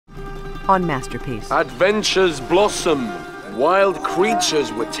on Masterpiece. Adventures blossom, wild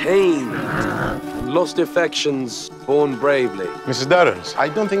creatures were tamed, and lost affections born bravely. Mrs. Durrells, I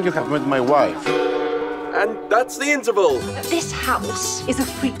don't think you have met my wife. And that's the interval. This house is a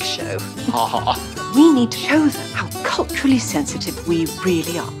freak show. We need to show them how culturally sensitive we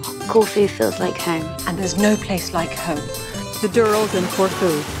really are. Corfu feels like home. And there's no place like home. The Durrells in Corfu,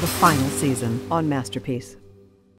 the final season on Masterpiece.